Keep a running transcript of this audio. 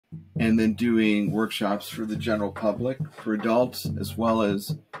and then doing workshops for the general public, for adults, as well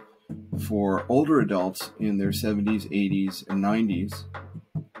as for older adults in their 70s, 80s, and 90s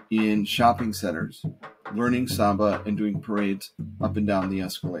in shopping centers, learning samba and doing parades up and down the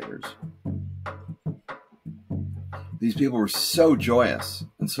escalators. These people were so joyous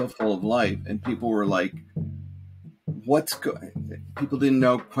and so full of life, and people were like, people didn't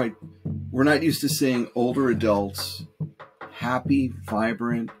know quite, we're not used to seeing older adults happy,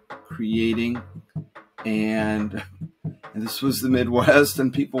 vibrant, creating, and this was the Midwest,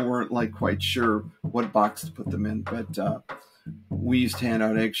 and people weren't like quite sure what box to put them in, but we used to hand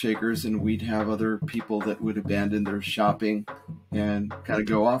out egg shakers, and we'd have other people that would abandon their shopping and kind of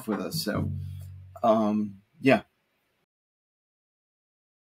go off with us. So